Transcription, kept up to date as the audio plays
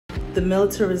The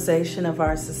militarization of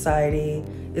our society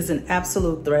is an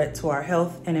absolute threat to our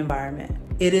health and environment.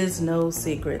 It is no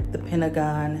secret the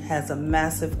Pentagon has a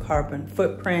massive carbon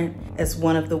footprint as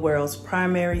one of the world's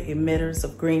primary emitters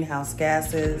of greenhouse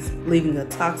gases, leaving a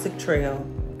toxic trail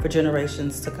for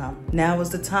generations to come. Now is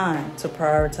the time to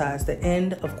prioritize the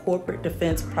end of corporate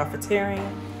defense profiteering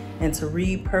and to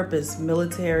repurpose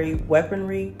military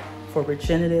weaponry for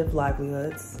regenerative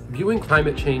livelihoods. Viewing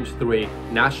climate change through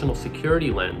a national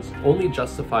security lens only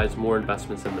justifies more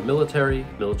investments in the military,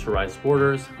 militarized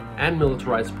borders, and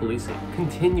militarized policing,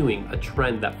 continuing a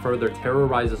trend that further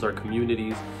terrorizes our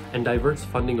communities and diverts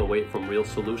funding away from real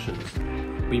solutions.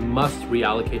 We must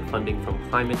reallocate funding from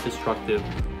climate-destructive,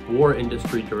 war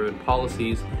industry-driven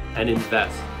policies and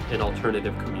invest in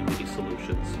alternative community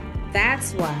solutions.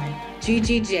 That's why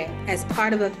GGJ, as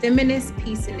part of a feminist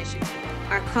peace initiative,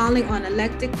 are calling on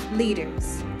elected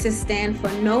leaders to stand for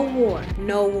no war,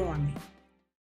 no warming.